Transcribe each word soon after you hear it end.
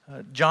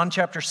John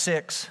chapter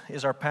 6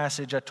 is our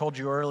passage. I told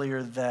you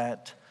earlier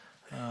that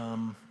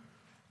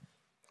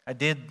I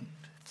did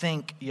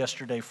think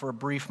yesterday for a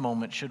brief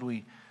moment, should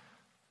we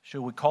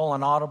call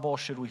an audible?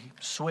 Should we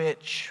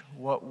switch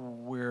what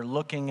we're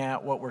looking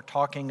at, what we're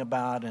talking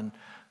about? And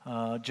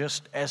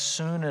just as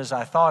soon as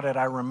I thought it,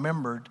 I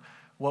remembered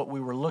what we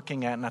were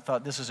looking at, and I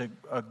thought this is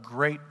a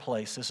great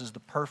place. This is the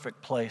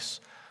perfect place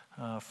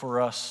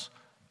for us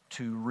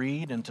to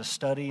read and to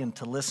study and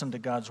to listen to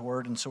God's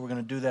Word. And so we're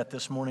going to do that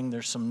this morning.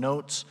 There's some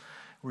notes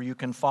where you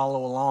can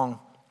follow along.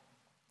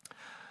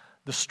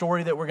 The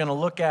story that we're going to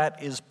look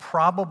at is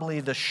probably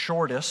the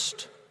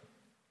shortest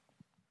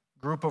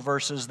group of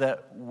verses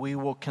that we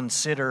will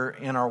consider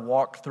in our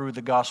walk through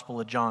the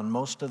Gospel of John.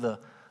 Most of the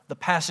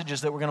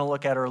passages that we're going to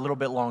look at are a little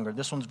bit longer.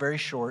 This one's very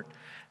short,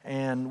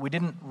 and we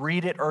didn't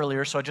read it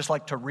earlier, so I'd just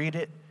like to read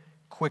it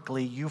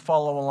quickly. You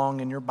follow along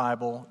in your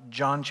Bible.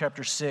 John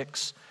chapter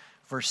 6,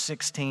 verse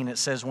 16, it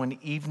says, "When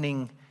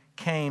evening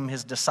came,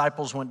 his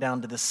disciples went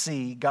down to the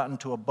sea, got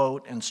into a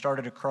boat, and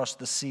started across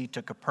the sea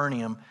to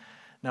Capernaum.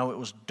 Now it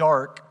was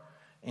dark,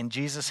 and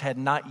Jesus had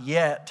not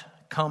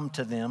yet come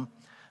to them.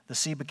 The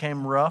sea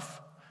became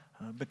rough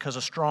because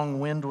a strong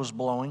wind was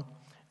blowing.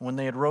 When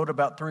they had rowed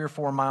about 3 or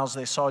 4 miles,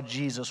 they saw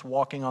Jesus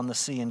walking on the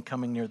sea and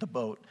coming near the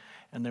boat,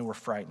 and they were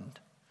frightened.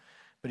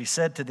 But he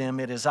said to them,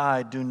 'It is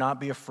I, do not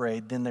be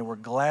afraid.' Then they were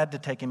glad to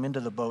take him into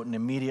the boat, and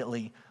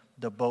immediately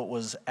the boat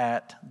was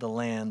at the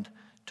land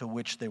to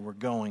which they were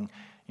going."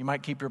 You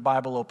might keep your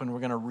Bible open. We're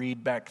going to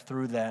read back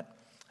through that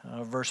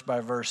verse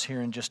by verse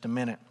here in just a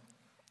minute.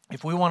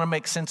 If we want to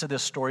make sense of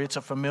this story, it's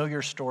a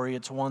familiar story.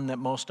 It's one that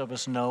most of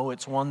us know.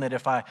 It's one that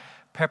if I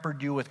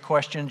peppered you with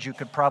questions, you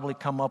could probably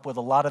come up with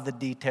a lot of the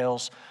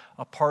details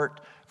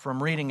apart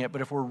from reading it.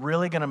 But if we're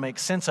really going to make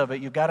sense of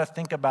it, you've got to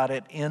think about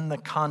it in the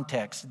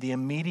context, the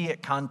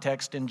immediate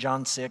context in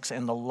John 6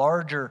 and the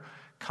larger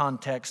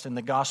context in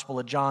the Gospel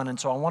of John. And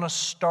so I want to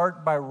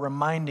start by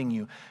reminding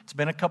you, it's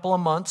been a couple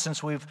of months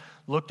since we've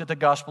looked at the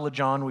Gospel of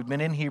John. We've been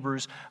in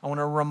Hebrews. I want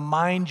to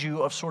remind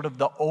you of sort of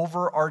the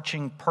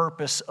overarching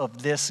purpose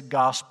of this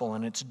gospel.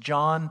 And it's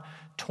John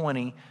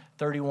 20,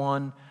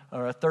 31,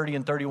 or 30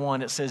 and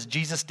 31. It says,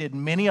 "Jesus did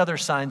many other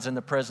signs in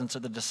the presence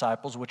of the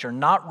disciples, which are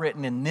not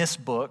written in this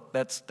book,"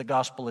 that's the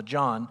Gospel of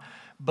John,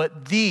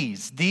 "but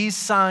these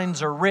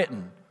signs are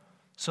written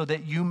so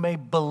that you may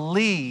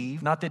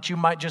believe," not that you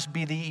might just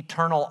be the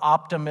eternal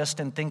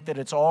optimist and think that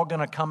it's all going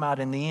to come out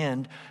in the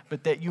end,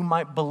 but that you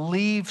might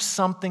believe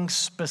something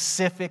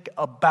specific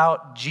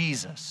about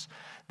Jesus,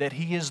 that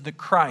he is the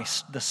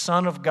Christ, the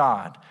Son of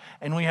God.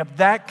 And we have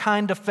that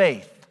kind of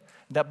faith,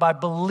 that by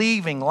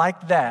believing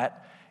like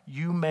that,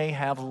 you may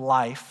have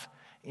life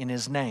in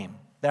his name.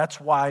 That's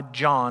why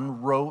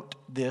John wrote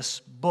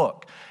this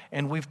book.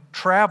 And we've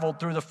traveled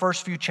through the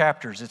first few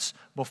chapters. It's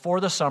before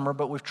the summer,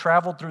 but we've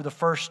traveled through the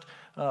first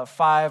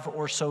 5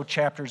 or so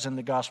chapters in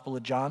the Gospel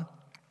of John.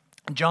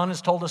 John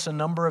has told us a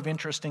number of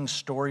interesting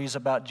stories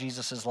about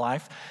Jesus'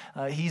 life.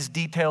 He's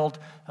detailed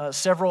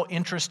several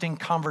interesting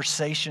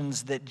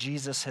conversations that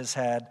Jesus has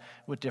had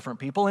with different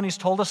people. And he's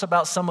told us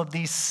about some of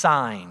these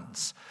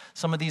signs,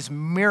 some of these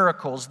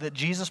miracles that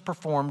Jesus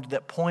performed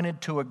that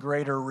pointed to a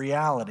greater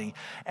reality.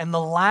 And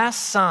the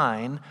last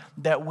sign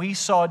that we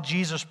saw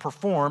Jesus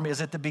perform is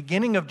at the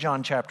beginning of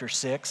John chapter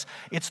 6.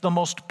 It's the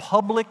most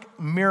public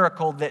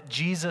miracle that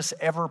Jesus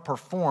ever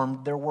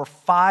performed. There were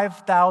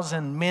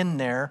 5,000 men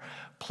there,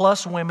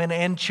 plus women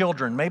and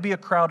children. Maybe a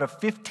crowd of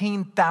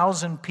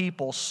 15,000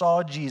 people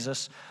saw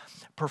Jesus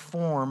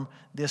perform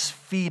this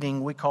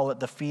feeding. We call it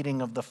the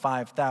feeding of the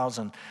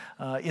 5,000.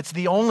 It's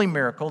the only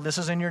miracle, this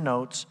is in your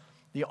notes,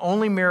 the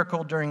only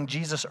miracle during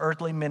Jesus'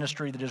 earthly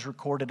ministry that is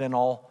recorded in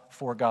all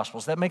 4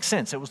 Gospels. That makes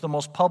sense. It was the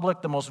most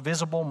public, the most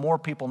visible, more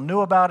people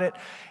knew about it.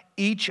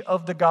 Each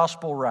of the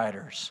Gospel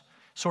writers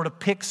sort of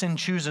picks and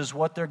chooses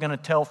what they're going to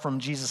tell from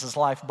Jesus'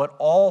 life, but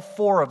all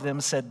 4 of them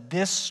said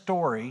this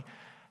story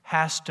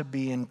has to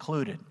be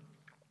included.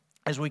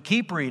 As we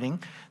keep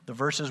reading the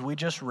verses we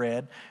just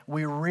read,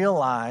 we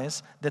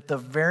realize that the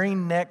very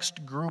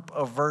next group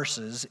of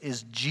verses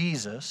is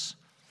Jesus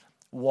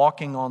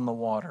walking on the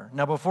water.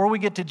 Now, before we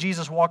get to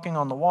Jesus walking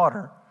on the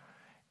water,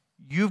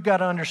 you've got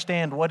to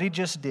understand what he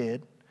just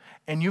did,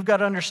 and you've got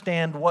to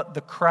understand what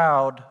the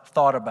crowd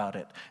thought about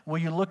it. Will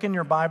you look in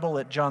your Bible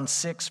at John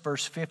 6,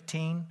 verse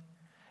 15?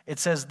 It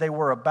says they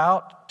were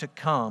about to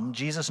come,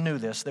 Jesus knew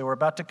this, they were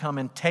about to come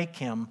and take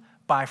him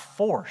by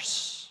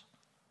force.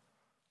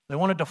 They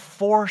wanted to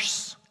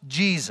force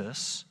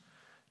Jesus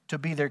to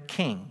be their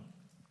king.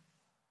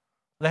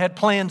 They had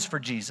plans for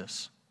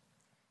Jesus.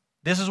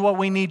 This is what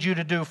we need you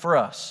to do for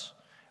us.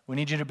 We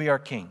need you to be our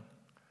king.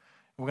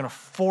 We're going to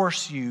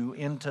force you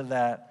into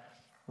that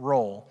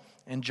role.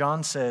 And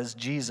John says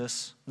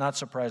Jesus, not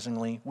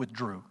surprisingly,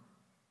 withdrew.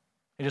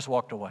 He just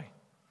walked away.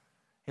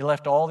 He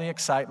left all the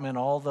excitement,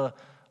 all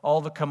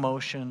the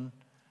commotion,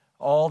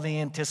 all the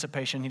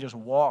anticipation. He just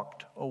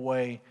walked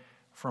away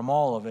from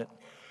all of it.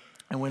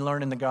 And we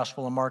learn in the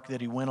Gospel of Mark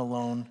that he went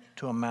alone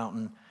to a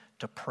mountain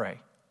to pray.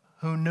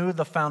 Who knew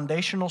the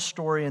foundational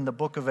story in the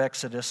book of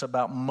Exodus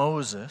about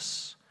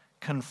Moses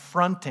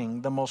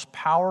confronting the most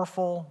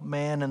powerful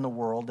man in the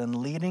world and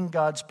leading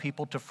God's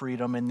people to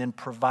freedom and then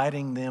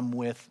providing them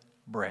with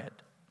bread.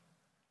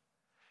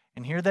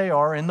 And here they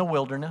are in the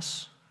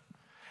wilderness,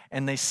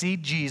 and they see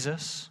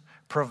Jesus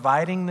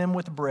providing them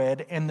with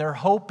bread, and their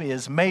hope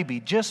is maybe,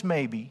 just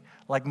maybe,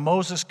 like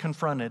Moses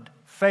confronted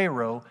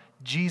Pharaoh,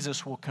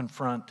 Jesus will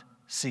confront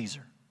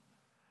Caesar.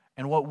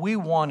 And what we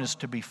want is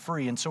to be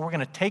free. And so we're going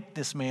to take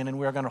this man and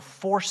we're going to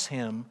force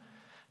him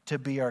to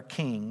be our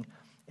king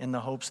in the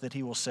hopes that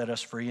he will set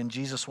us free. And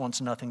Jesus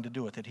wants nothing to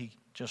do with it. He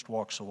just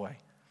walks away.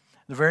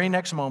 The very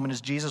next moment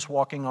is Jesus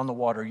walking on the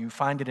water. You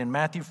find it in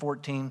Matthew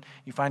 14.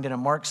 You find it in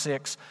Mark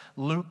 6.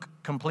 Luke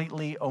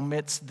completely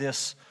omits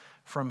this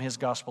from his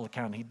gospel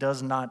account. He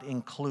does not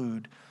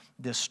include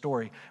this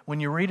story. When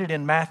you read it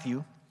in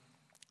Matthew,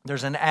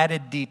 there's an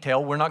added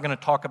detail. We're not going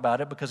to talk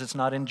about it because it's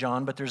not in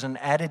John, but there's an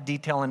added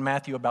detail in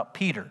Matthew about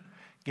Peter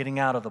getting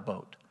out of the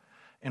boat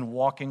and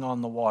walking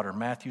on the water.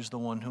 Matthew's the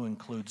one who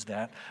includes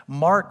that.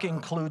 Mark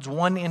includes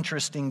one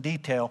interesting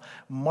detail.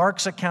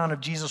 Mark's account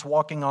of Jesus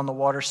walking on the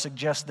water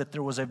suggests that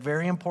there was a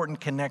very important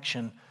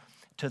connection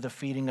to the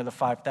feeding of the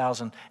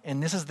 5,000.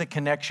 And this is the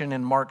connection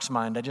in Mark's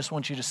mind. I just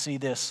want you to see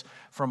this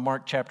from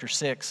Mark chapter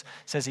 6. It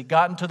says he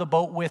got into the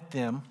boat with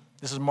them.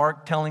 This is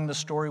Mark telling the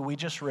story we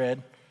just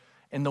read.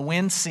 And the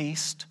wind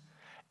ceased,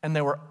 and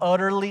they were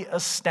utterly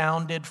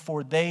astounded,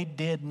 for they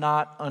did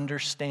not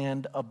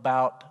understand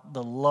about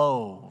the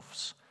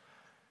loaves.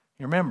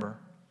 You remember,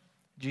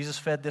 Jesus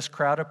fed this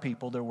crowd of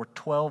people. There were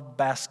 12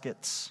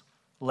 baskets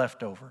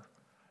left over.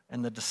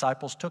 And the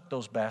disciples took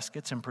those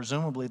baskets, and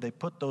presumably they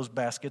put those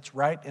baskets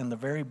right in the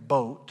very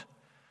boat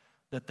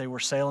that they were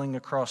sailing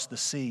across the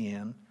sea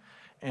in.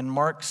 And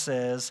Mark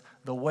says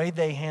the way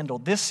they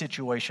handled this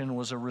situation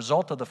was a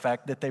result of the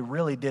fact that they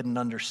really didn't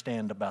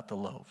understand about the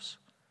loaves.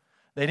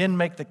 They didn't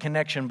make the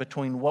connection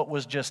between what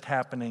was just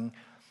happening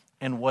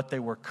and what they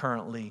were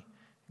currently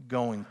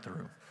going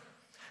through.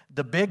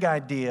 The big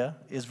idea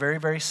is very,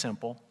 very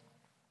simple.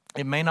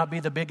 It may not be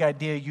the big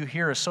idea you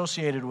hear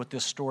associated with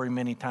this story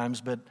many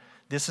times, but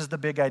this is the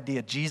big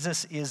idea.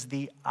 Jesus is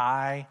the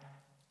I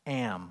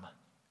am.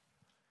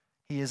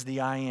 He is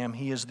the I am.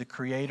 He is the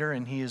creator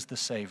and he is the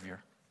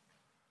savior.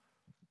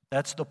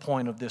 That's the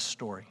point of this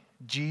story.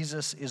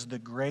 Jesus is the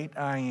great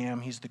I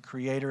am. He's the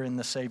creator and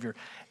the savior.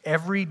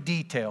 Every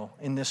detail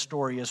in this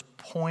story is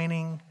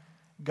pointing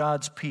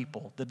God's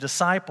people, the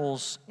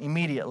disciples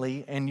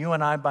immediately, and you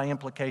and I by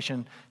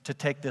implication, to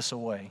take this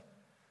away.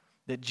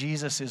 That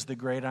Jesus is the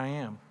great I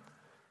am.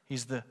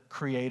 He's the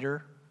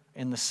creator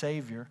and the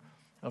savior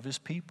of his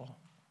people.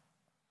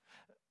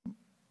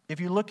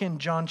 If you look in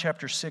John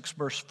chapter 6,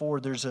 verse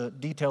 4, there's a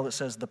detail that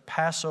says the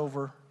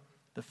Passover,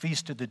 the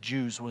feast of the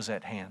Jews, was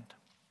at hand.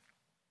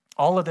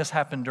 All of this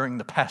happened during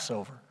the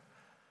Passover.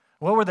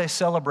 What were they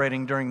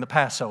celebrating during the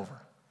Passover?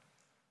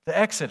 The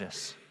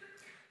Exodus.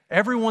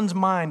 Everyone's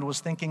mind was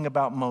thinking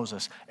about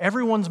Moses.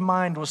 Everyone's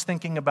mind was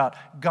thinking about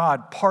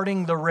God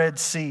parting the Red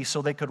Sea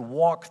so they could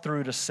walk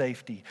through to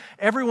safety.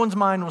 Everyone's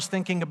mind was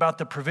thinking about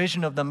the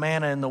provision of the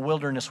manna in the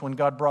wilderness when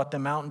God brought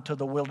them out into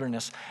the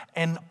wilderness.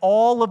 And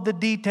all of the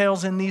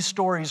details in these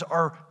stories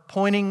are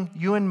pointing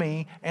you and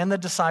me and the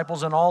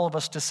disciples and all of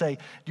us to say,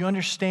 do you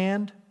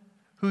understand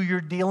who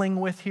you're dealing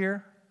with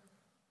here?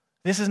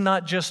 This is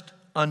not just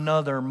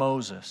another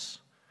Moses.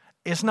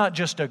 It's not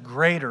just a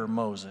greater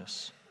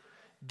Moses.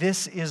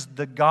 This is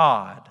the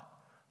God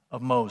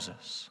of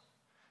Moses.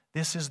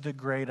 This is the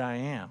great I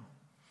am.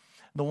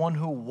 The one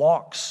who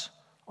walks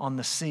on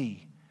the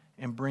sea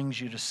and brings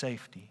you to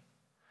safety.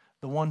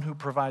 The one who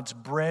provides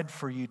bread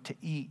for you to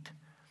eat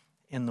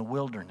in the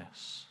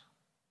wilderness.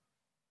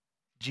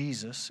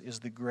 Jesus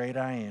is the great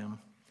I am.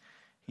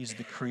 He's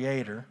the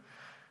creator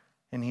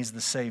and he's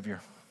the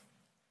savior.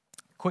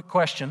 Quick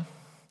question.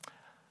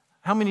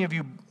 How many of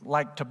you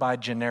like to buy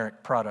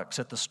generic products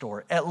at the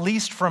store, at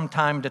least from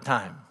time to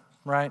time,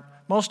 right?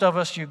 Most of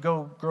us, you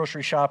go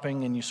grocery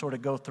shopping and you sort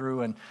of go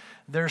through, and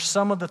there's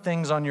some of the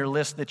things on your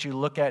list that you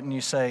look at and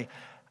you say,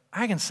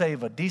 I can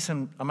save a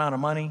decent amount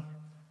of money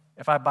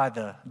if I buy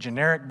the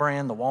generic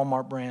brand, the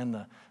Walmart brand,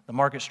 the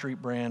Market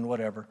Street brand,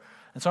 whatever.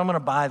 And so I'm going to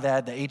buy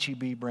that, the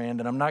H-E-B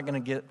brand, and I'm not going to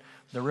get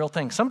the real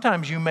thing.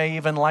 Sometimes you may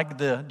even like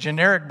the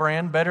generic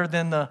brand better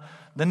than the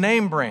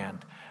name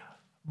brand.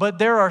 But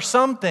there are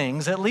some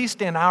things, at least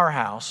in our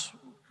house,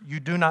 you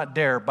do not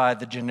dare buy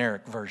the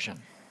generic version,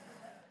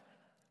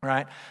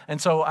 right? And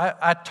so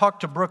I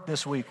talked to Brooke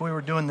this week. We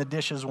were doing the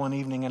dishes one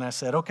evening, and I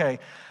said, okay,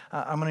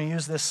 I'm going to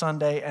use this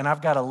Sunday, and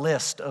I've got a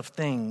list of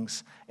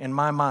things in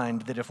my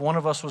mind that if one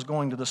of us was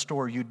going to the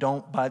store, you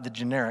don't buy the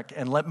generic.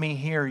 And let me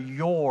hear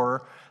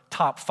your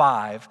top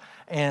 5.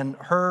 And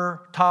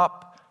her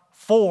top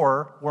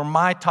 4 were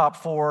my top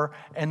 4,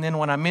 and then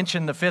when I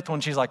mentioned the 5th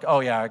one, she's like, oh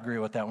yeah, I agree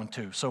with that one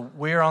too. So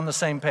we're on the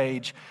same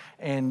page,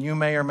 and you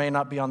may or may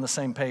not be on the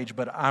same page,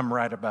 but I'm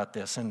right about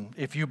this. And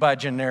if you buy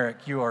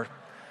generic, you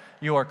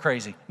are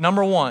crazy.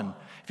 Number 1,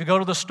 if you go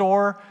to the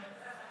store,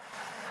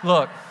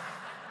 look,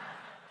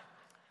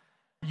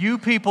 you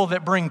people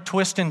that bring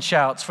twist and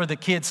shouts for the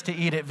kids to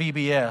eat at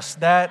VBS,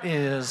 that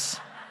is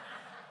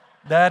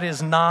That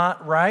is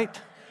not right.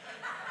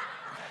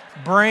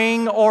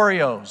 Bring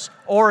Oreos.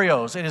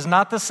 Oreos. It is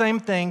not the same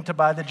thing to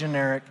buy the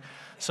generic.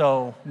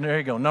 So there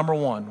you go. Number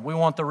one, we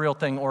want the real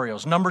thing,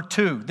 Oreos. Number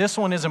two, this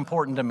one is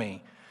important to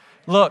me.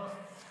 Look,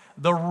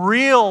 the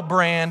real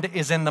brand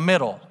is in the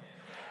middle,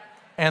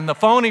 and the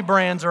phony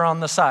brands are on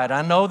the side.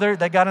 I know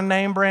they got a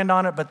name brand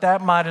on it, but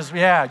that might as,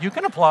 yeah, you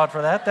can applaud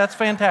for that. That's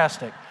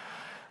fantastic.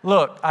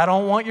 Look, I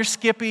don't want your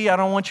Skippy. I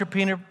don't want your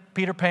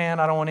Peter Pan.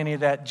 I don't want any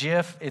of that.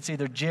 Jif. It's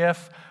either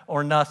Jif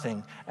or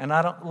nothing. And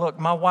look,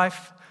 my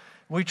wife,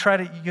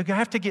 you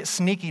have to get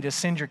sneaky to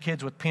send your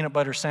kids with peanut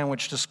butter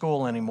sandwich to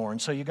school anymore.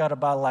 And so you got to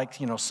buy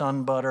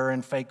sun butter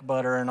and fake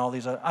butter and all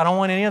these other. I don't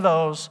want any of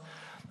those.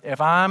 If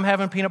I'm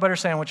having peanut butter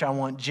sandwich, I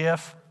want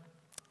Jif,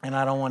 and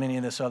I don't want any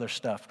of this other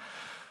stuff.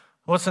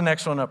 What's the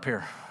next one up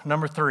here?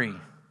 Number 3,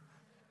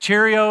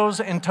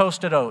 Cheerios and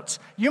Toasted Oats.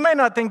 You may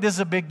not think this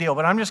is a big deal,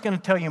 but I'm just going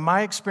to tell you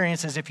my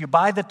experience is if you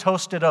buy the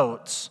Toasted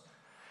Oats,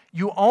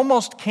 you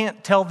almost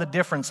can't tell the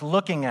difference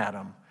looking at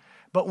them.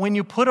 But when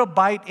you put a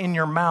bite in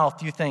your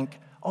mouth, you think,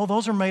 oh,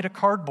 those are made of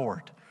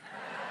cardboard.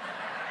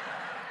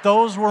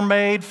 Those were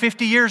made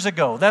 50 years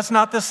ago. That's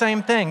not the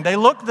same thing. They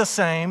look the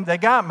same. They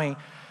got me.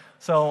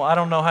 So I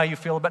don't know how you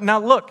feel about it. Now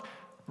look,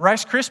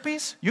 Rice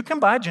Krispies, you can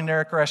buy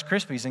generic Rice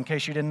Krispies in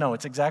case you didn't know.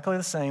 It's exactly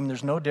the same.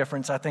 There's no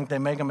difference. I think they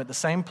make them at the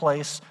same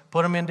place,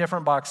 put them in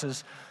different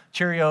boxes.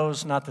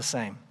 Cheerios, not the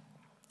same.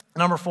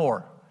 Number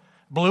 4,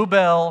 Blue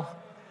Bell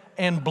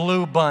and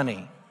Blue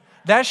Bunny.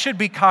 That should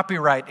be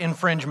copyright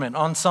infringement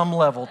on some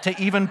level, to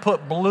even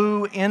put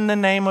blue in the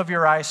name of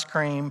your ice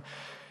cream.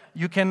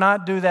 You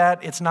cannot do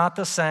that. It's not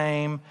the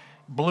same.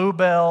 Blue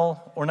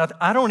Bell or nothing.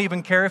 I don't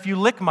even care if you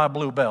lick my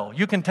Blue Bell.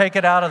 You can take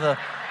it out of the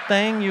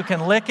thing. You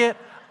can lick it.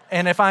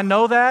 And if I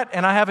know that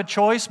and I have a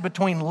choice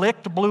between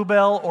licked Blue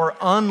Bell or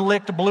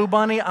unlicked Blue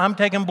Bunny, I'm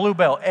taking Blue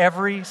Bell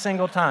every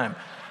single time.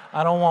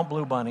 I don't want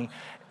Blue Bunny.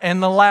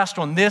 And the last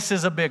one, this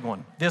is a big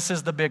one. This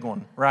is the big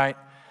one, right?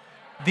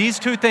 These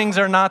two things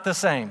are not the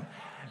same.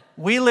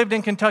 We lived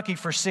in Kentucky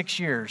for 6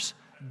 years.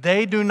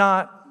 They do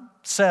not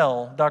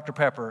sell Dr.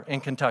 Pepper in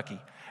Kentucky.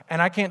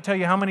 And I can't tell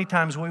you how many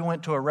times we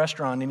went to a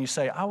restaurant and you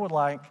say, I would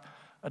like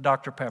a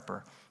Dr.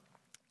 Pepper.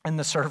 And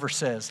the server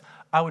says,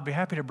 I would be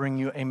happy to bring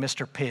you a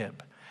Mr.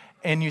 Pibb.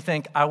 And you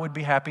think, I would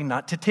be happy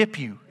not to tip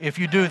you if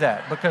you do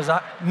that. Because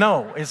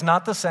no, it's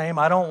not the same.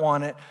 I don't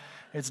want it.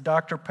 It's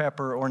Dr.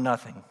 Pepper or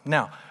nothing.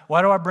 Now,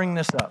 why do I bring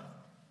this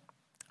up?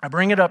 I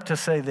bring it up to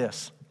say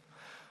this.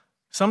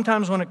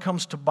 Sometimes when it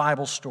comes to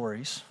Bible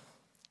stories,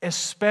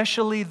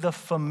 especially the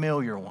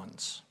familiar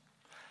ones,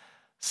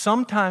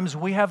 sometimes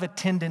we have a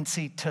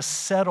tendency to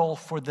settle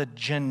for the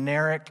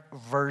generic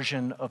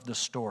version of the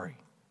story.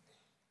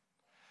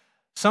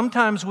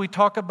 Sometimes we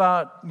talk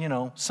about,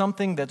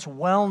 something that's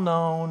well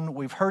known.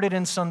 We've heard it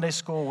in Sunday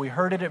school. We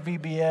heard it at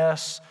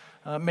VBS.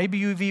 Maybe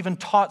you've even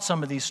taught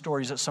some of these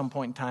stories at some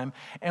point in time.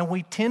 And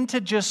we tend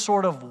to just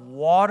sort of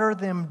water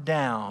them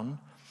down,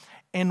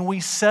 and we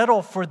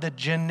settle for the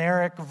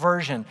generic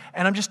version.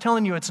 And I'm just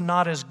telling you, it's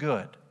not as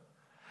good.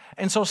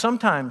 And so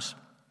sometimes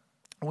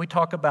we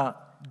talk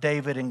about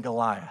David and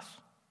Goliath,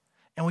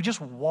 and we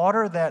just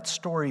water that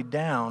story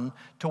down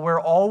to where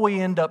all we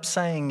end up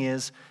saying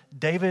is,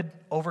 David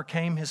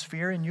overcame his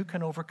fear, and you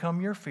can overcome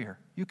your fear.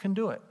 You can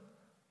do it.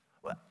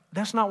 Well,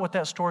 that's not what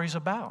that story's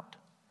about.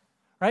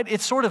 Right?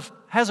 It sort of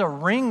has a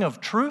ring of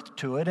truth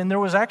to it, and there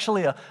was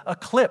actually a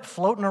clip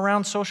floating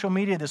around social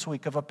media this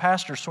week of a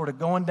pastor sort of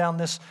going down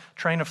this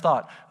train of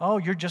thought. Oh,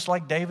 you're just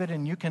like David,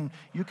 and you can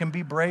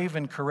be brave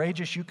and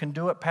courageous. You can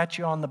do it, pat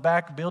you on the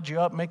back, build you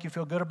up, make you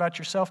feel good about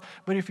yourself.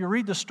 But if you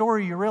read the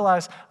story, you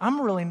realize, I'm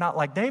really not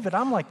like David.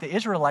 I'm like the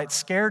Israelites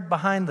scared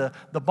behind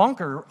the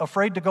bunker,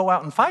 afraid to go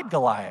out and fight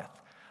Goliath.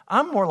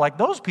 I'm more like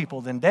those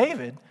people than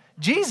David.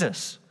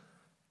 Jesus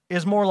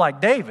is more like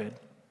David.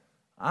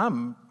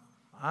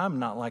 I'm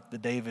not like the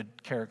David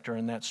character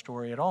in that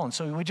story at all. And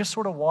so we just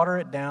sort of water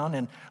it down.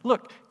 And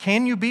look,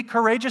 can you be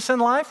courageous in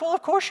life? Well,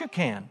 of course you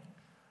can.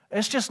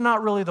 It's just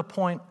not really the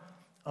point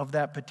of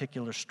that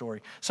particular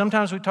story.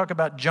 Sometimes we talk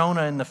about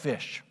Jonah and the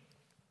fish.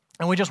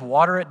 And we just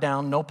water it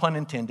down, no pun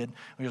intended.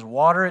 We just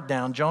water it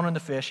down, Jonah and the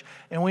fish.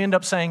 And we end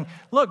up saying,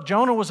 look,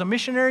 Jonah was a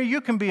missionary.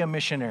 You can be a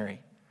missionary.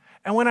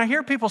 And when I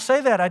hear people say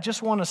that, I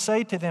just want to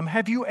say to them,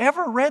 have you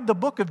ever read the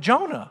book of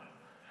Jonah?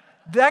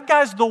 That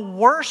guy's the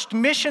worst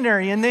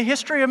missionary in the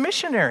history of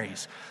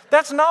missionaries.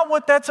 That's not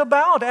what that's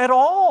about at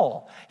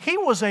all. He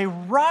was a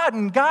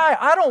rotten guy.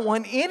 I don't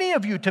want any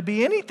of you to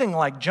be anything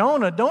like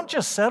Jonah. Don't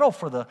just settle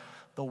for the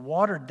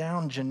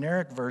watered-down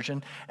generic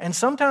version. And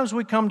sometimes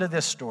we come to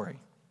this story,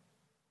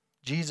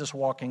 Jesus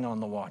walking on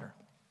the water.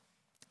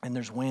 And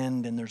there's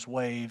wind and there's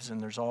waves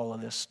and there's all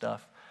of this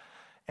stuff.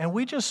 And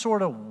we just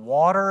sort of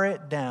water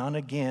it down.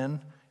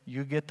 Again,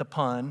 you get the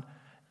pun.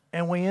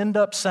 And we end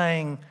up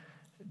saying,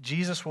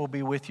 Jesus will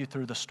be with you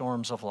through the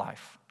storms of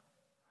life.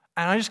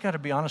 And I just got to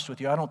be honest with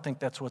you, I don't think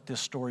that's what this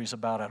story is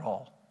about at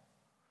all.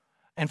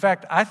 In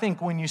fact, I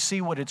think when you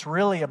see what it's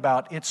really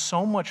about, it's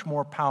so much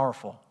more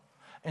powerful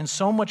and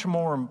so much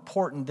more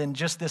important than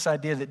just this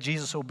idea that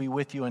Jesus will be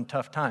with you in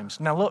tough times.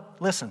 Now look,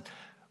 listen,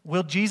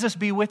 Will Jesus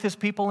be with his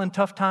people in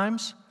tough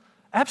times?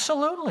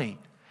 Absolutely.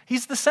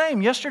 He's the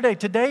same yesterday,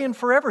 today, and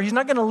forever. He's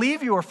not going to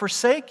leave you or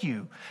forsake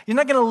you. He's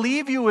not going to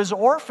leave you as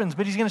orphans,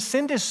 but he's going to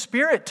send his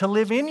Spirit to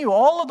live in you.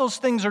 All of those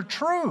things are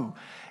true.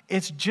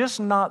 It's just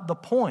not the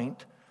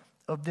point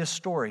of this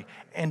story.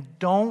 And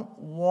don't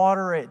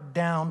water it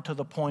down to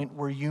the point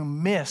where you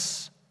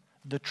miss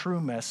the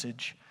true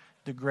message,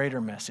 the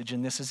greater message.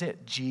 And this is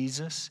it.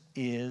 Jesus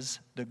is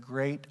the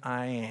great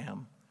I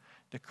am,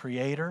 the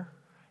creator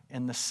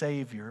and the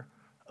savior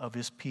of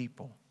his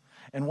people.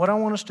 And what I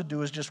want us to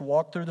do is just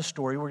walk through the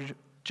story. We're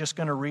just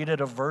going to read it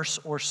a verse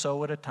or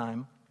so at a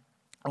time.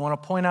 I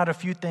want to point out a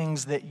few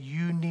things that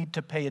you need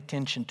to pay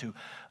attention to,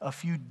 a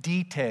few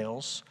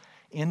details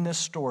in this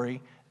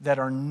story that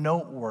are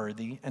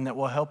noteworthy and that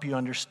will help you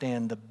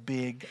understand the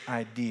big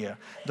idea.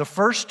 The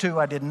first two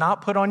I did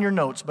not put on your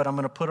notes, but I'm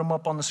going to put them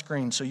up on the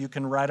screen so you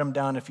can write them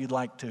down if you'd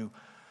like to.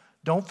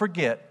 Don't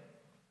forget,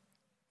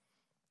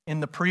 in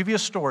the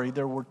previous story,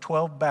 there were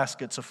 12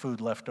 baskets of food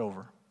left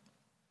over.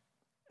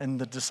 And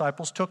the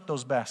disciples took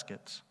those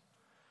baskets,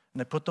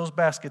 and they put those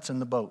baskets in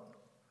the boat.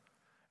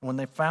 And when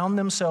they found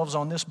themselves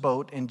on this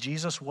boat, and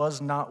Jesus was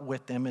not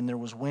with them, and there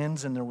was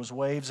winds and there was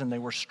waves, and they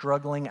were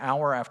struggling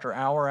hour after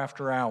hour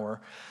after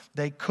hour,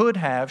 they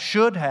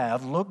should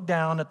have looked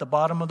down at the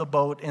bottom of the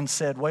boat and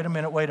said, wait a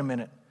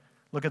minute,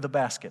 look at the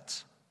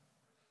baskets.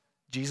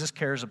 Jesus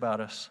cares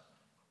about us.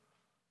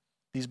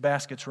 These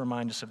baskets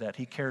remind us of that.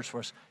 He cares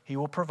for us. He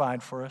will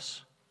provide for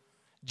us.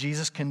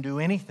 Jesus can do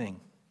anything.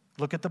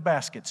 Look at the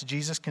baskets.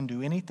 Jesus can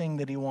do anything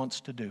that he wants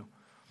to do.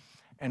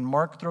 And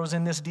Mark throws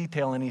in this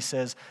detail and he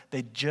says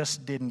they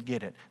just didn't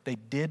get it. They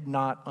did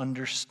not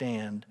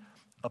understand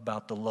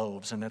about the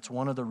loaves. And that's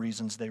one of the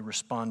reasons they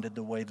responded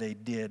the way they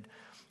did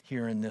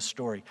here in this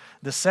story.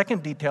 The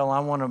second detail I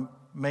want to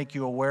make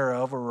you aware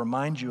of or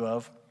remind you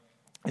of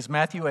is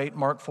Matthew 8,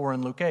 Mark 4,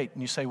 and Luke 8.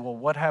 And you say, well,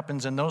 what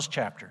happens in those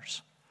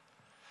chapters?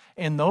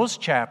 In those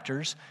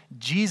chapters,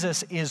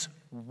 Jesus is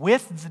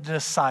with the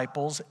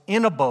disciples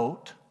in a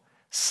boat,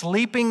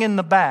 sleeping in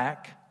the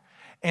back,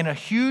 and a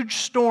huge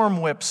storm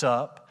whips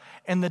up,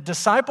 and the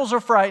disciples are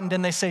frightened,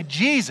 and they say,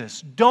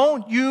 Jesus,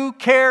 don't you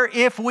care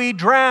if we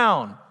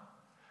drown?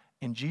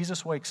 And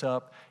Jesus wakes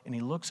up, and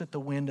he looks at the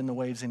wind and the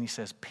waves, and he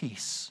says,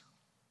 peace,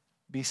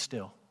 be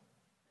still.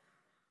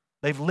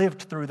 They've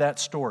lived through that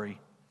story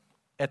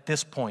at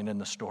this point in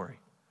the story.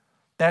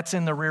 That's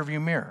in the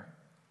rearview mirror.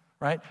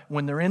 Right?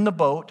 When they're in the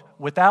boat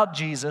without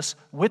Jesus,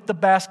 with the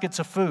baskets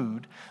of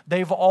food,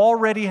 they've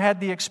already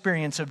had the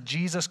experience of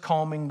Jesus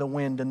calming the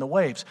wind and the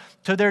waves.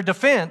 To their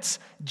defense,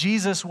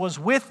 Jesus was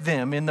with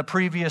them in the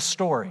previous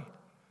story.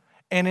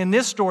 And in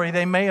this story,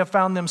 they may have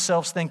found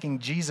themselves thinking,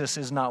 Jesus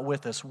is not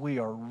with us. We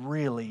are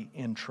really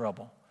in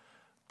trouble.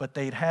 But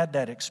they'd had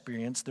that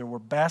experience. There were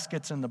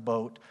baskets in the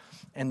boat,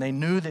 and they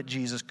knew that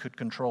Jesus could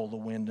control the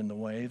wind and the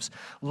waves.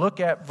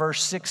 Look at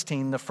verse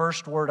 16. The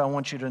first word I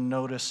want you to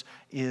notice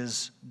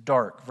is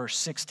dark, verse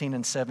 16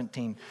 and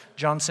 17.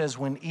 John says,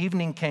 when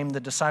evening came, the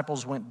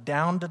disciples went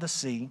down to the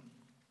sea.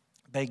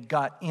 They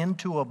got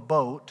into a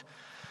boat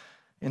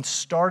and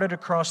started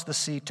across the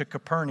sea to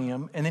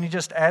Capernaum. And then he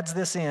just adds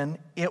this in,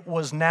 it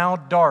was now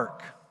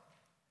dark.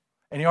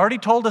 And he already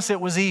told us it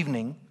was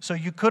evening, so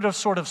you could have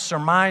sort of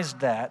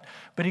surmised that.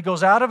 But he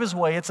goes out of his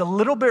way. It's a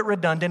little bit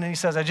redundant, and he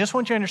says, I just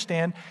want you to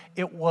understand,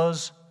 it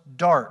was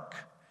dark,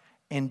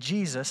 and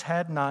Jesus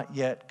had not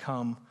yet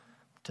come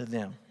to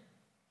them.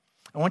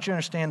 I want you to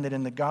understand that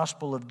in the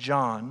Gospel of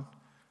John,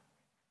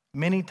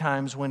 many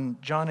times when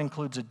John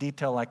includes a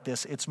detail like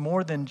this, it's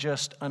more than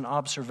just an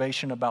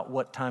observation about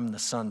what time the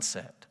sun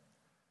set.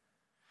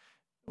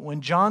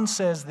 When John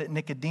says that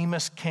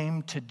Nicodemus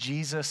came to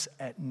Jesus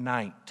at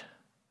night,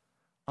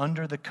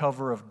 under the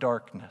cover of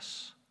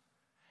darkness,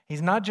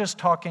 he's not just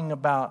talking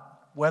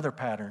about weather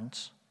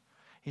patterns.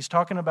 He's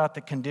talking about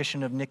the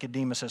condition of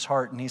Nicodemus'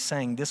 heart, and he's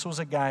saying this was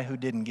a guy who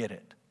didn't get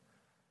it.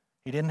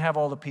 He didn't have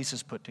all the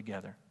pieces put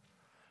together.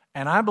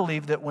 And I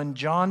believe that when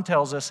John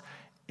tells us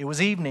it was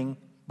evening,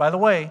 by the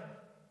way,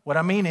 what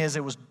I mean is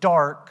it was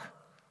dark.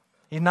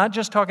 He's not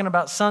just talking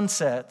about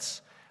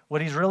sunsets.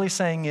 What he's really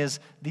saying is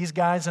these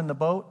guys in the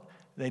boat,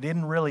 they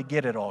didn't really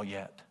get it all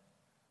yet.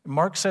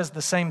 Mark says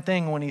the same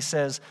thing when he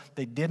says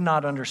they did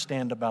not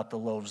understand about the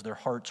loaves. Their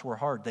hearts were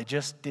hard. They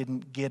just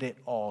didn't get it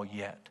all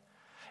yet.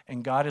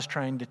 And God is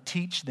trying to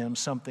teach them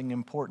something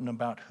important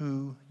about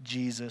who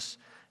Jesus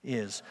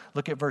is.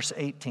 Look at verse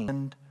 18. The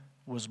wind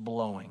was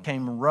blowing. It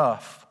came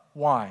rough.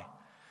 Why?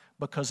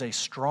 Because a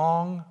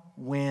strong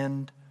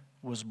wind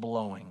was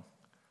blowing.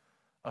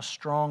 A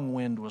strong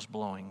wind was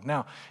blowing.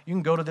 Now, you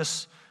can go to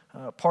this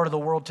part of the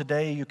world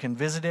today, you can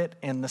visit it,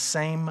 and the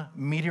same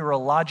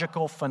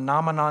meteorological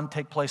phenomenon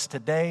take place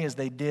today as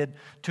they did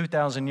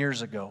 2,000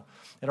 years ago.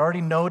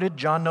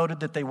 John noted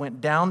that they went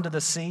down to the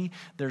sea.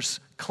 There's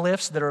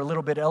cliffs that are a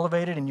little bit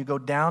elevated, and you go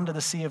down to the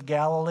Sea of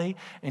Galilee,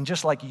 and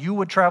just like you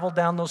would travel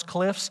down those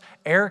cliffs,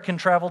 air can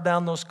travel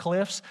down those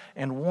cliffs,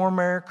 and warm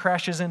air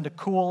crashes into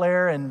cool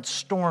air, and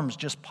storms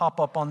just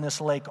pop up on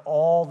this lake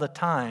all the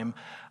time.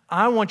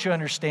 I want you to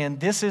understand,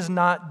 this is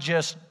not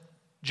just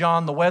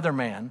John the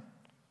weatherman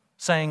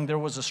saying there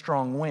was a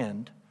strong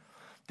wind.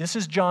 This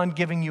is John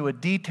giving you a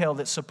detail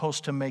that's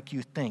supposed to make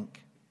you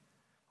think,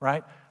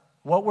 right?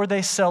 What were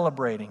they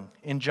celebrating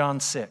in John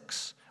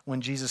 6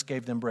 when Jesus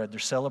gave them bread? They're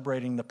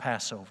celebrating the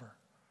Passover.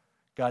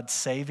 God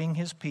saving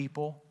his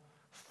people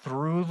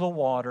through the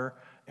water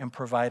and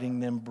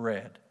providing them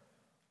bread.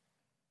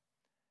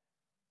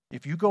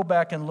 If you go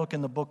back and look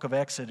in the book of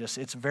Exodus,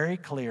 it's very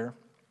clear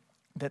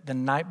that the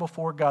night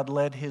before God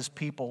led his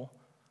people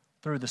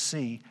through the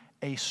sea,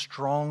 a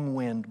strong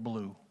wind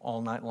blew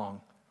all night long.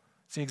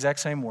 It's the exact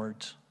same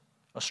words.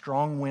 A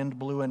strong wind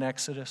blew in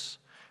Exodus,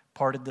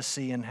 parted the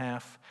sea in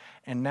half.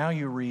 And now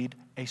you read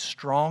a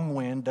strong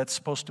wind that's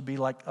supposed to be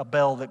like a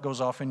bell that goes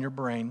off in your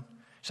brain. You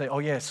say, oh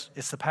yes,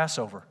 it's the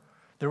Passover.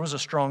 There was a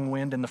strong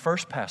wind in the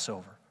first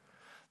Passover.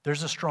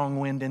 There's a strong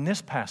wind in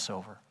this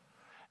Passover.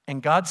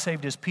 And God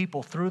saved his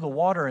people through the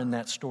water in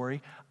that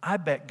story. I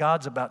bet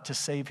God's about to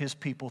save his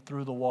people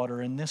through the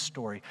water in this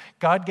story.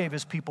 God gave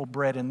his people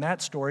bread in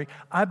that story.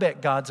 I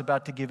bet God's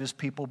about to give his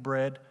people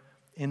bread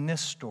in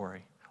this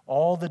story.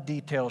 All the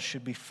details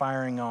should be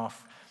firing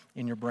off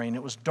in your brain.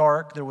 It was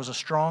dark. There was a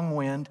strong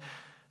wind.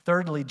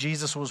 Thirdly,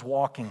 Jesus was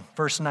walking.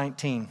 Verse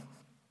 19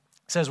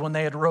 says, when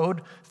they had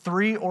rowed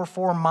 3 or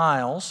 4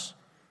 miles,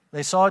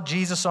 they saw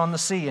Jesus on the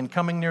sea and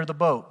coming near the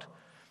boat.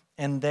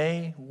 And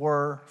they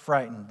were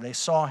frightened. They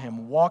saw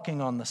him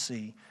walking on the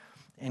sea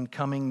and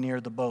coming near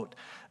the boat.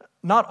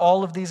 Not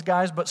all of these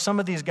guys, but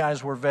some of these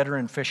guys were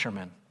veteran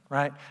fishermen,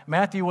 right?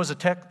 Matthew was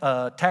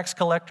a tax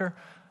collector,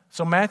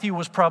 so Matthew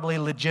was probably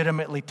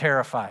legitimately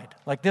terrified.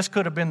 Like this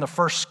could have been the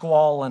first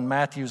squall in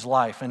Matthew's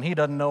life, and he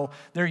doesn't know.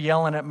 They're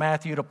yelling at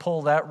Matthew to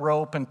pull that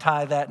rope and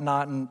tie that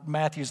knot, and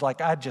Matthew's like,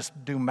 I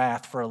just do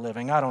math for a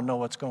living. I don't know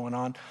what's going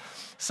on.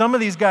 Some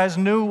of these guys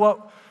knew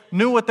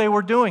what they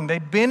were doing.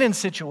 They'd been in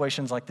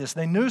situations like this.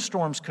 They knew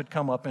storms could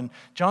come up. And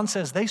John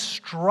says they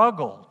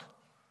struggled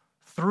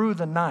through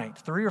the night,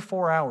 3 or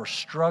 4 hours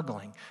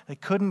struggling. They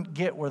couldn't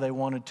get where they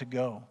wanted to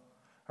go.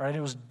 All right?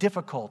 It was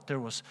difficult. There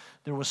was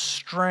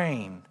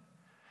strain.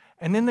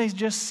 And then they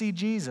just see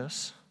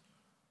Jesus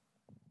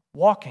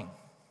walking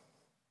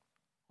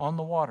on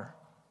the water.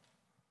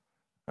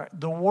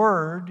 The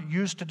word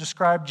used to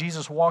describe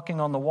Jesus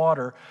walking on the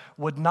water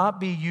would not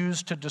be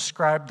used to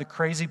describe the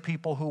crazy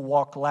people who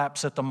walk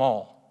laps at the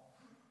mall.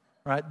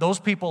 Right? Those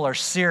people are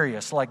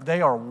serious, like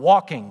they are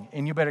walking,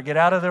 and you better get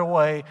out of their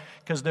way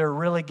because they're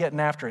really getting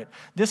after it.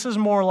 This is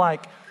more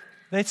like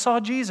they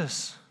saw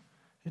Jesus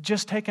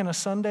just taking a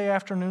Sunday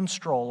afternoon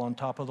stroll on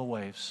top of the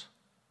waves.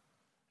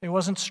 It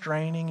wasn't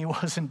straining, it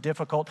wasn't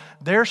difficult.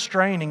 They're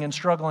straining and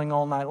struggling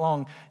all night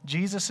long.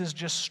 Jesus is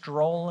just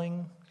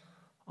strolling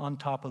on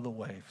top of the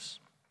waves.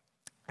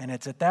 And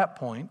it's at that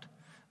point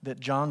that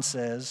John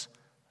says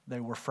they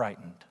were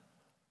frightened.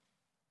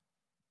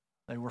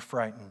 They were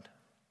frightened.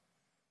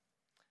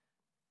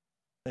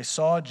 They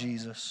saw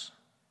Jesus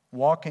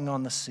walking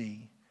on the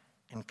sea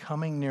and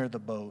coming near the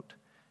boat,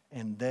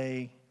 and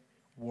they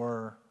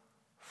were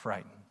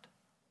frightened.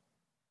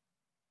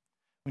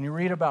 When you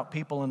read about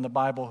people in the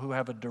Bible who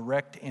have a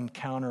direct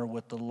encounter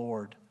with the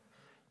Lord,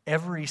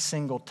 every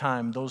single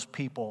time those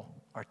people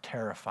are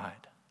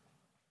terrified.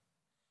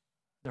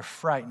 They're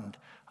frightened.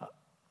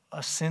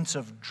 A sense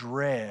of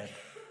dread,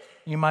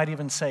 you might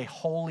even say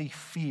holy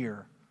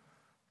fear,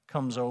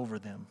 comes over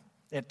them.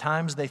 At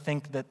times they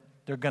think that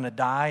they're going to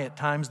die. At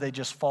times they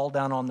just fall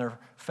down on their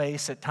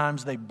face. At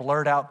times they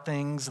blurt out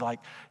things like,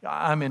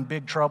 I'm in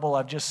big trouble,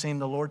 I've just seen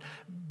the Lord.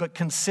 But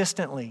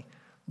consistently,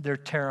 they're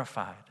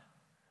terrified.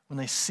 When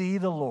they see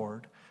the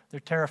Lord, they're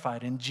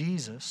terrified. And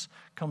Jesus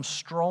comes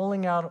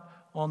strolling out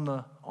on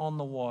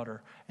the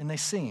water, and they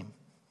see him.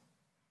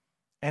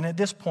 And at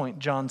this point,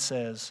 John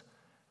says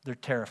they're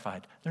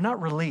terrified. They're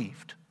not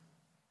relieved.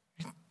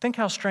 Think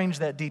how strange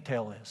that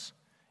detail is.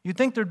 You'd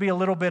think there'd be a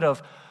little bit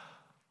of,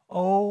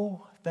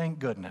 oh, thank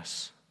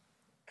goodness.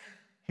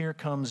 Here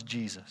comes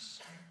Jesus.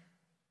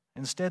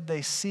 Instead,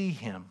 they see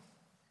him.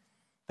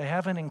 They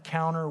have an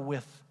encounter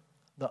with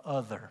the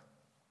other,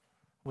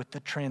 with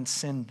the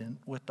transcendent,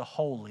 with the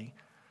holy.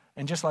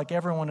 And just like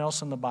everyone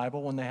else in the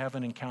Bible, when they have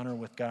an encounter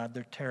with God,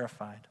 they're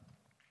terrified.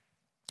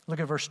 Look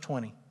at verse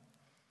 20.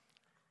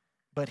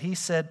 But he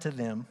said to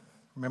them,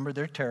 remember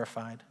they're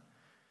terrified.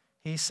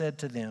 He said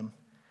to them,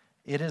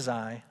 it is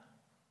I,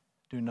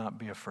 do not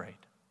be afraid.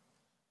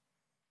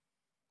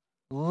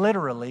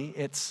 Literally,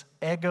 it's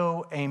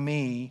ego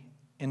eimi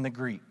in the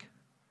Greek.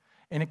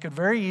 And it could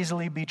very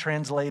easily be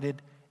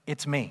translated,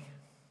 it's me.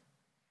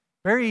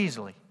 Very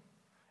easily.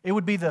 It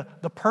would be the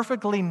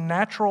perfectly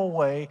natural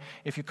way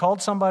if you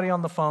called somebody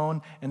on the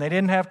phone and they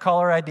didn't have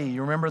caller ID.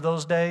 You remember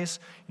those days?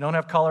 You don't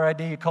have caller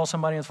ID, you call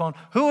somebody on the phone.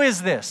 Who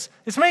is this?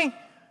 It's me.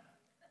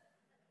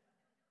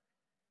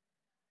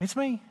 It's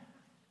me.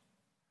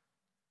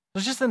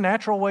 It's just a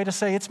natural way to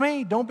say, it's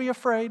me, don't be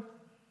afraid.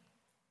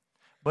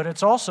 But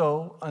it's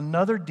also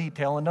another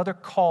detail, another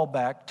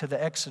callback to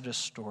the Exodus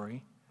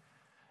story.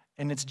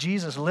 And it's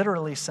Jesus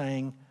literally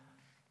saying,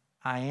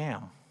 I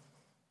am.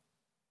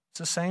 It's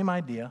the same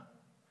idea.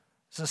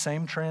 It's the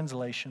same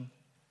translation.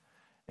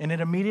 And it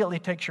immediately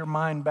takes your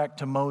mind back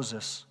to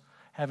Moses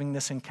having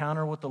this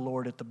encounter with the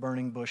Lord at the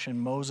burning bush, and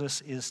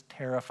Moses is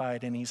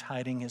terrified and he's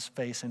hiding his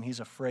face and he's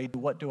afraid.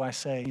 What do I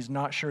say? He's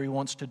not sure he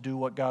wants to do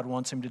what God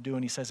wants him to do,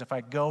 and he says, if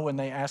I go and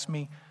they ask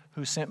me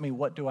who sent me,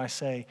 what do I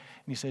say?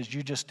 And he says,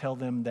 you just tell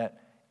them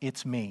that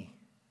it's me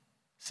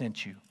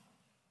sent you.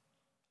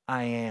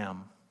 I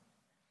am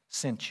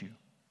sent you.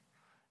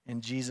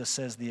 And Jesus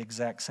says the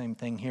exact same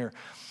thing here.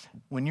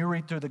 When you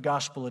read through the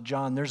Gospel of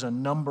John, there's a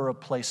number of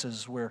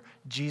places where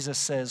Jesus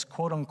says,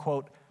 quote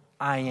unquote,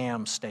 I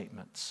am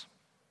statements.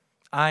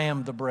 I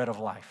am the bread of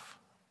life.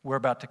 We're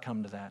about to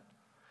come to that.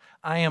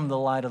 I am the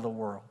light of the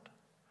world.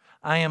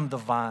 I am the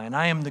vine.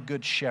 I am the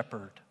good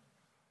shepherd.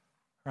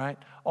 Right?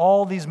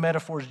 All these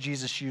metaphors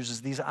Jesus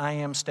uses, these I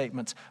am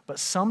statements. But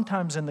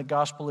sometimes in the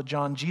Gospel of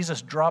John,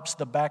 Jesus drops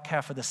the back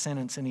half of the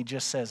sentence and he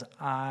just says,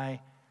 I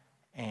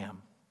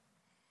am.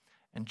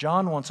 And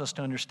John wants us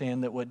to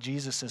understand that what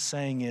Jesus is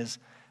saying is,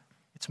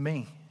 it's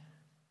me.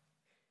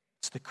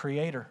 It's the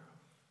Creator.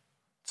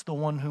 It's the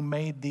one who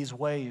made these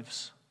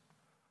waves.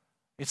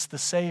 It's the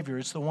Savior.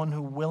 It's the one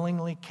who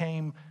willingly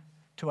came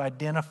to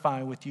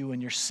identify with you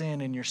in your sin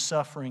and your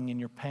suffering and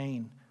your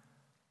pain.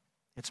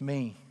 It's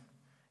me.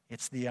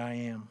 It's the I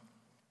am.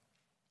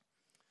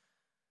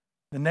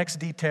 The next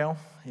detail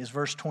is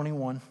verse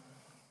 21. It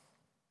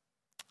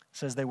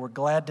says they were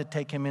glad to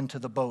take him into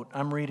the boat.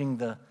 I'm reading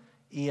the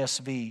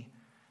ESV.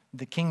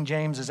 The King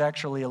James is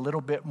actually a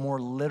little bit more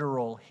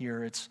literal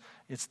here. It's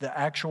the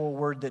actual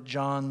word that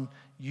John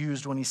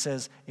used when he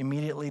says,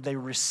 immediately they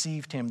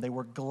received him. They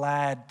were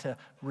glad to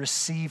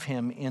receive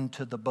him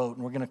into the boat.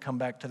 And we're going to come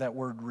back to that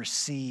word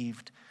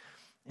received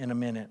in a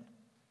minute.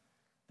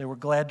 They were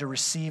glad to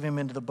receive him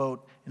into the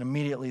boat, and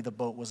immediately the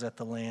boat was at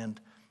the land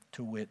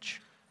to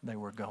which they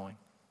were going.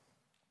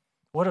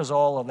 What does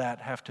all of that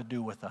have to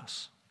do with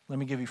us? Let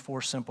me give you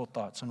 4 simple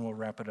thoughts, and we'll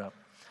wrap it up.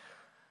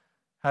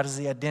 How does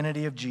the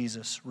identity of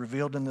Jesus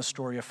revealed in this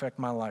story affect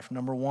my life?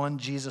 Number 1,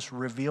 Jesus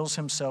reveals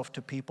himself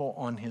to people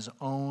on his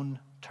own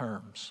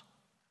terms.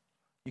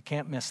 You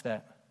can't miss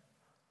that.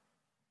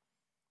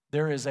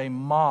 There is a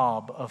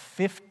mob of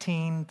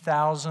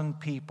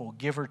 15,000 people,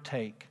 give or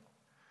take,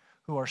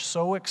 who are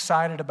so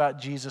excited about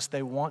Jesus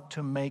they want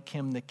to make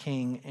him the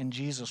king, and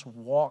Jesus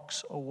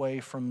walks away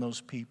from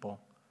those people.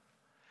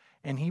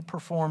 And he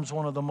performs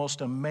one of the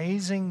most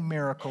amazing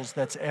miracles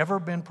that's ever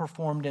been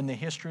performed in the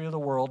history of the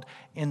world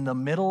in the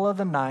middle of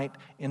the night,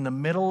 in the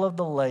middle of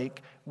the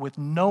lake, with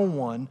no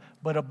one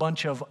but a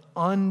bunch of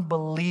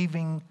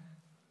unbelieving,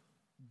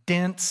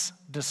 dense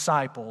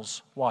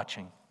disciples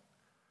watching.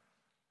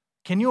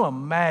 Can you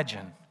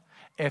imagine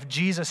if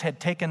Jesus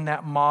had taken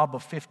that mob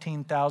of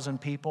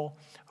 15,000 people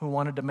who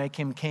wanted to make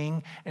him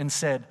king and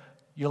said,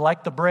 you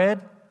like the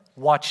bread?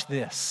 Watch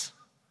this.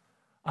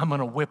 I'm going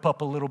to whip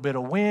up a little bit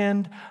of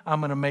wind,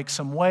 I'm going to make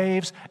some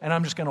waves, and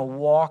I'm just going to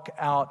walk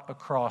out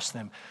across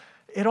them.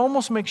 It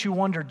almost makes you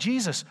wonder,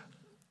 Jesus,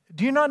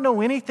 do you not know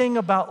anything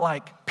about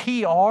like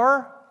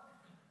PR?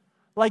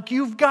 Like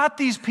you've got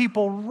these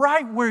people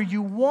right where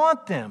you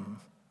want them,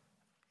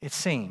 it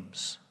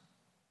seems.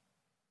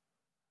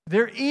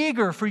 They're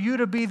eager for you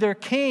to be their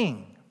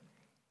king.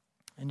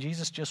 And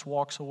Jesus just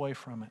walks away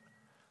from it.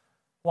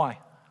 Why?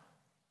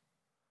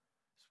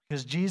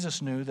 Because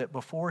Jesus knew that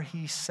before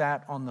he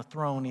sat on the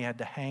throne, he had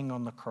to hang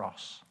on the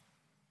cross.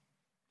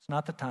 It's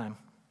not the time.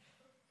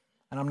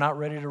 And I'm not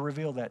ready to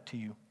reveal that to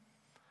you.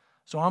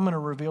 So I'm going to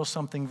reveal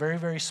something very,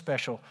 very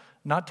special,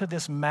 not to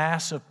this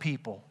mass of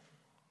people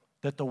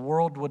that the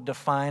world would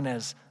define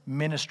as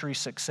ministry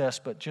success,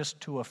 but just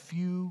to a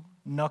few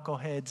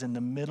knuckleheads in the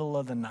middle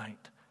of the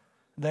night.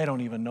 They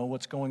don't even know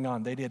what's going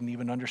on. They didn't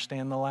even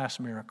understand the last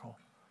miracle.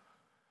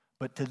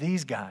 But to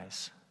these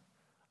guys,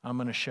 I'm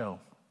going to show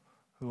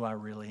who I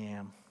really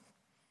am.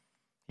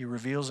 He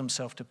reveals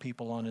himself to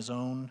people on his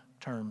own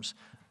terms.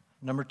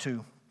 Number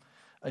 2,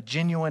 a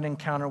genuine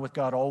encounter with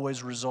God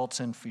always results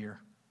in fear.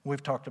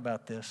 We've talked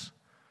about this.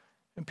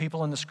 When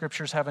people in the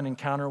scriptures have an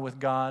encounter with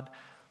God,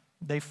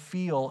 they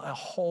feel a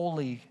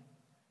holy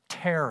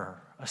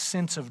terror, a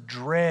sense of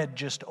dread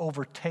just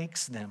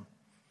overtakes them.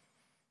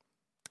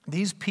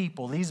 These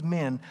people, these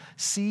men,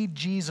 see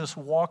Jesus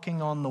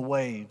walking on the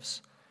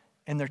waves,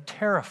 and they're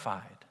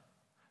terrified.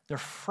 They're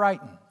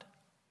frightened.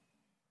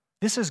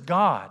 This is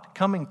God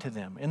coming to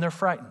them, and they're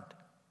frightened.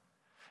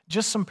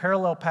 Just some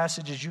parallel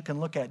passages you can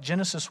look at.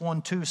 Genesis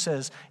 1:2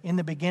 says, in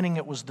the beginning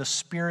it was the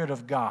Spirit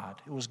of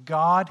God. It was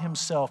God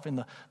himself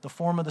in the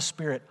form of the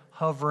Spirit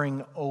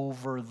hovering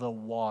over the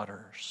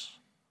waters.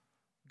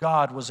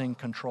 God was in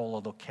control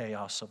of the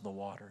chaos of the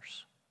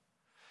waters.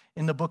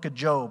 In the book of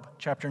Job,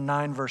 chapter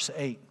 9, verse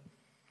 8,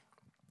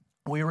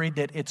 we read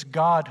that it's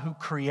God who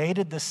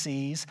created the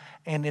seas,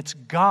 and it's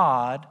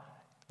God,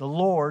 the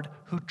Lord,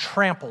 who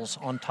tramples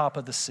on top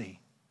of the sea.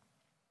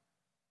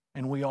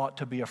 And we ought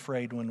to be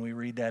afraid when we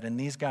read that. And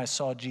these guys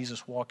saw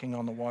Jesus walking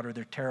on the water.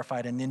 They're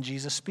terrified. And then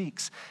Jesus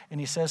speaks, and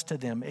he says to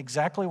them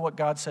exactly what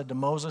God said to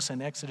Moses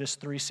in Exodus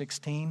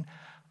 3:16,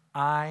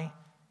 I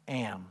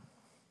am.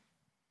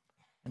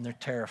 And they're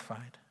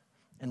terrified.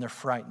 and they're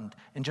frightened.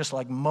 And just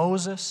like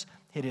Moses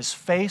hid his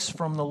face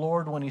from the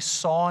Lord when he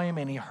saw him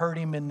and he heard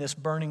him in this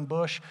burning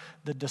bush,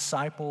 the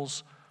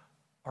disciples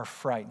are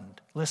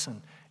frightened.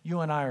 Listen,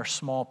 you and I are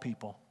small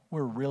people.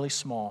 We're really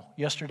small.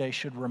 Yesterday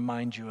should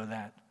remind you of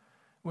that.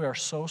 We are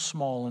so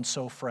small and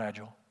so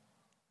fragile.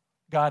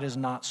 God is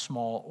not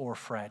small or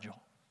fragile.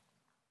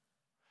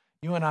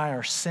 You and I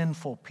are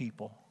sinful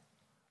people.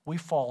 We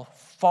fall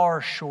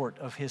far short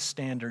of His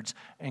standards,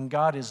 and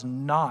God is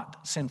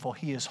not sinful.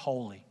 He is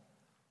holy.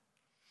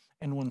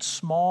 And when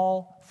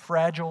small,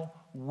 fragile,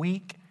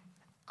 weak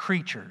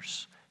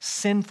creatures,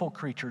 sinful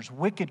creatures,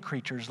 wicked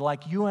creatures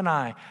like you and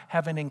I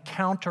have an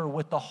encounter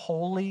with the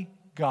holy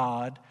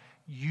God,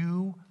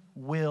 you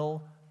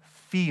will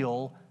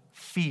feel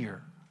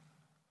fear.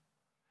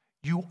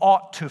 You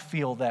ought to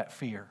feel that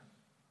fear.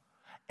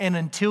 And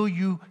until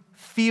you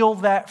feel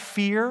that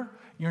fear,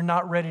 you're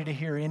not ready to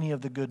hear any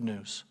of the good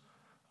news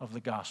of the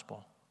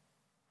gospel.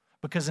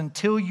 Because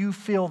until you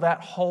feel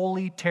that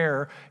holy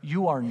terror,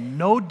 you are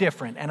no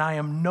different, and I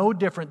am no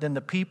different than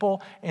the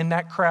people in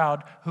that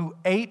crowd who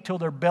ate till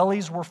their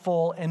bellies were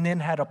full and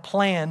then had a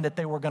plan that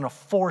they were going to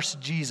force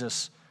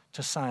Jesus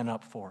to sign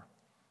up for.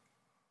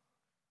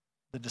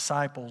 The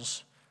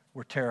disciples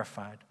were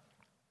terrified.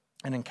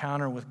 An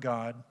encounter with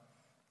God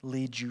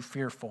leads you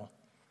fearful.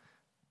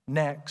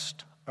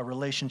 Next, a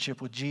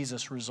relationship with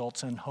Jesus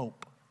results in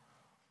hope.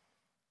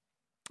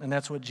 And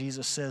that's what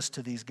Jesus says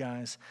to these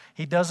guys.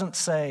 He doesn't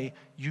say,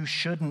 you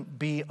shouldn't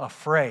be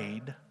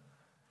afraid.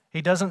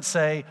 He doesn't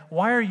say,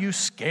 why are you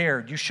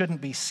scared? You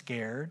shouldn't be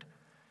scared.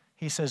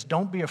 He says,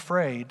 don't be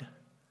afraid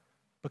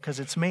because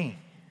it's me.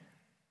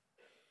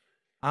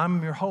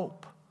 I'm your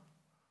hope.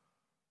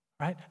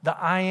 Right? The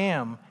I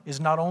am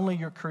is not only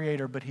your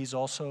creator, but He's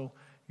also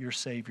your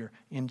Savior.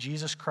 In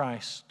Jesus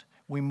Christ,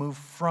 we move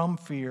from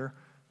fear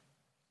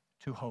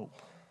to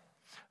hope.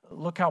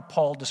 Look how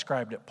Paul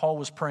described it. Paul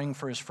was praying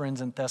for his friends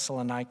in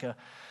Thessalonica.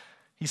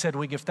 He said,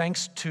 we give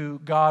thanks to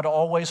God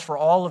always for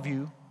all of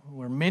you.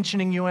 We're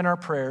mentioning you in our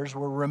prayers.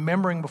 We're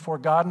remembering before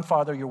God and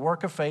Father your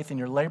work of faith and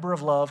your labor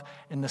of love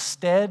and the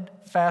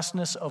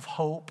steadfastness of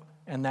hope,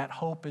 and that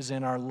hope is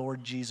in our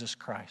Lord Jesus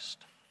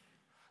Christ.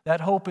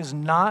 That hope is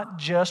not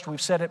just, we've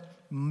said it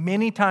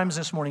many times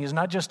this morning, is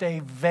not just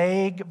a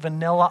vague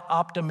vanilla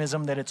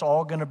optimism that it's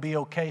all going to be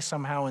okay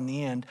somehow in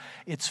the end.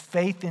 It's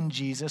faith in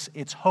Jesus.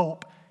 It's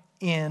hope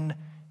in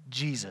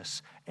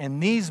Jesus.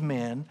 And these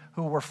men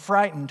who were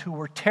frightened, who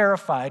were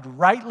terrified,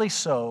 rightly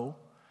so,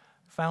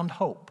 found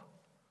hope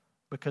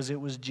because it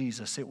was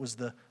Jesus. It was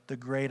the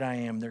great I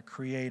am, their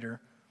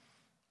creator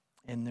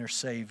and their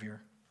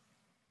Savior.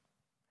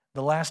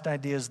 The last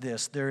idea is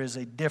this: there is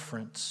a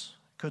difference,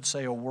 could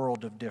say a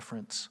world of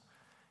difference,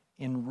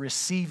 in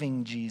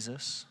receiving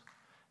Jesus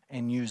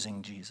and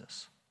using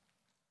Jesus.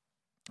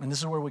 And this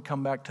is where we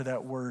come back to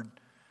that word,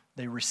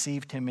 they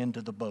received Him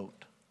into the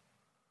boat.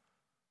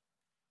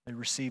 They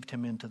received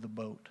Him into the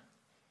boat.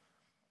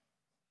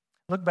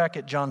 Look back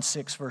at John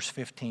 6, verse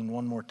 15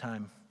 one more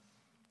time.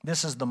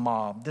 This is the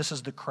mob. This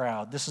is the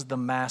crowd. This is the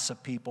mass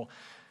of people.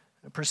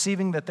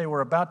 Perceiving that they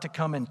were about to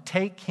come and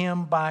take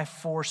Him by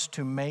force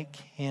to make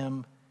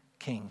Him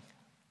king.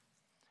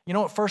 You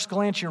know, at first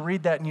glance you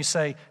read that and you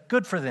say,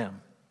 good for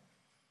them.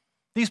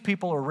 These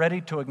people are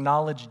ready to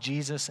acknowledge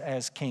Jesus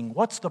as king.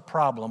 What's the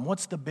problem?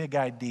 What's the big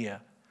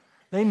idea?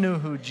 They knew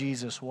who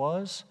Jesus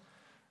was.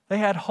 They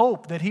had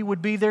hope that He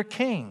would be their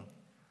king.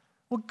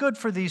 Well, good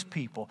for these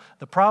people.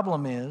 The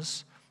problem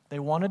is they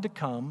wanted to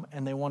come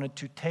and they wanted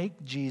to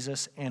take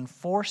Jesus and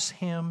force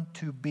Him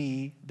to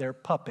be their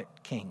puppet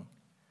king.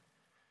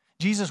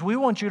 Jesus, we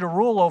want you to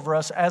rule over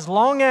us as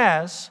long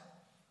as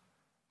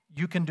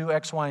you can do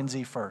X, Y, and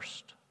Z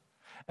first.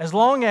 As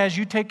long as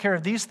you take care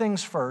of these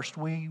things first,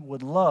 we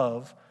would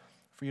love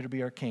for you to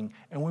be our king.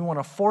 And we want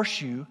to force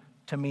you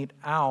to meet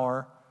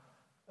our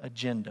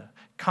agenda.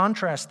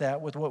 Contrast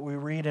that with what we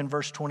read in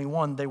verse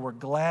 21. They were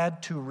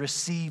glad to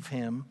receive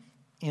Him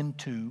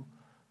into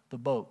the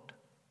boat.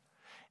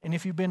 And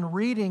if you've been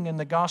reading in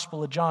the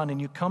Gospel of John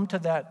and you come to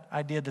that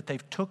idea that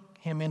they've took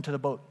Him into the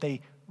boat, they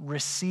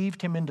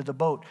received Him into the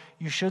boat,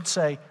 you should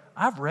say,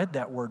 I've read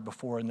that word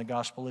before in the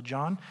Gospel of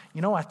John.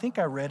 You know, I think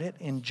I read it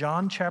in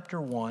John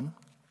chapter 1.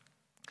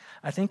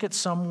 I think it's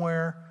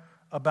somewhere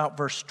about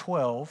verse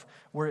 12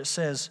 where it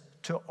says,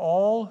 to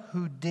all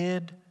who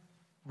did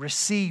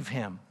receive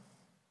Him.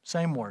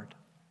 Same word.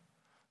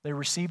 They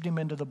received Him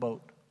into the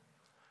boat.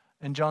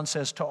 And John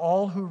says, to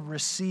all who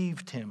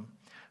received Him,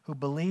 who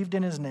believed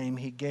in His name,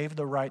 He gave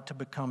the right to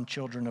become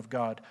children of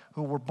God,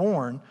 who were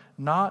born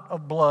not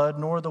of blood,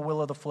 nor the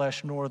will of the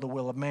flesh, nor the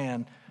will of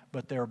man,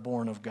 but they are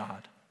born of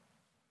God.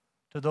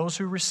 To those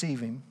who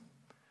receive Him,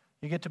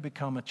 you get to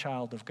become a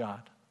child of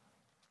God.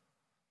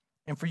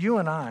 And for you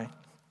and I,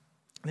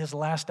 this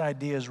last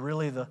idea is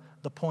really the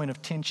point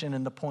of tension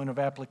and the point of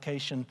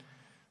application,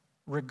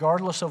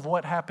 regardless of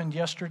what happened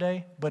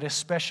yesterday, but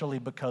especially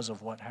because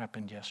of what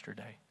happened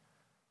yesterday.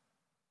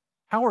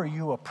 How are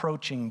you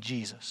approaching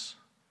Jesus?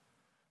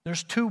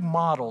 There's two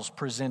models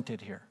presented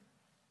here.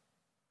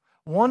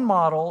 One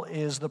model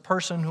is the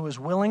person who is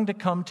willing to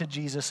come to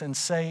Jesus and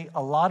say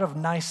a lot of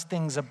nice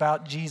things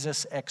about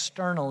Jesus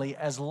externally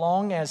as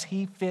long as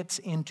he fits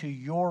into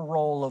your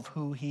role of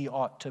who he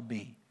ought to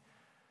be.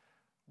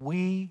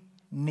 We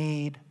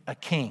need a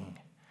king,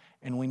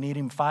 and we need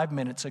him 5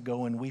 minutes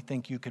ago, and we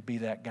think you could be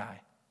that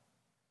guy.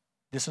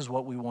 This is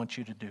what we want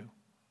you to do.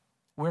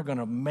 We're going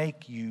to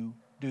make you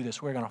do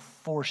this. We're going to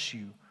force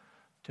you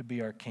to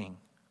be our king.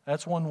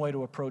 That's one way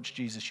to approach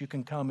Jesus. You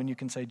can come and you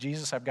can say,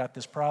 Jesus, I've got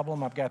this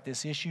problem, I've got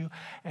this issue,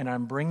 and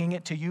I'm bringing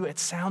it to you. It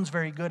sounds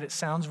very good, it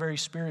sounds very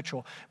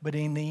spiritual, but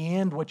in the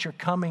end, what you're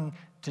coming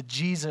to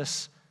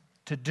Jesus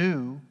to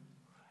do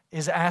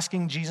is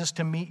asking Jesus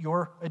to meet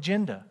your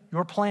agenda,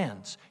 your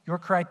plans, your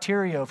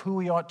criteria of who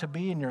he ought to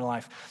be in your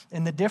life.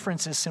 And the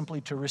difference is simply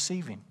to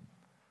receive him.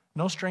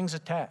 No strings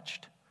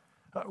attached.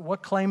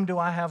 What claim do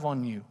I have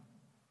on you?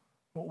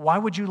 Why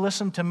would you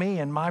listen to me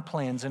and my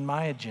plans and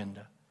my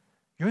agenda?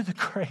 You're the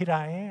great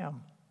I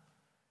am.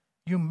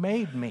 You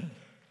made me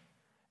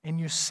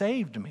and you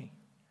saved me.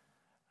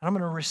 I'm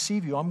going to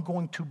receive you. I'm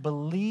going to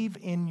believe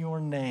in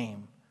your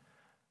name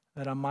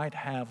that I might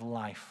have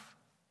life.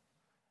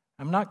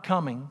 I'm not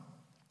coming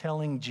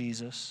telling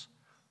Jesus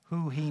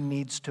who he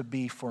needs to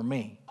be for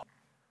me.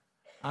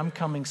 I'm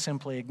coming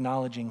simply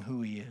acknowledging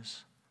who he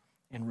is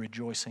and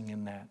rejoicing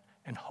in that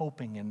and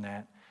hoping in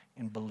that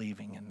and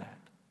believing in that.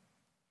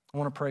 I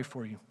want to pray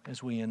for you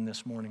as we end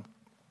this morning.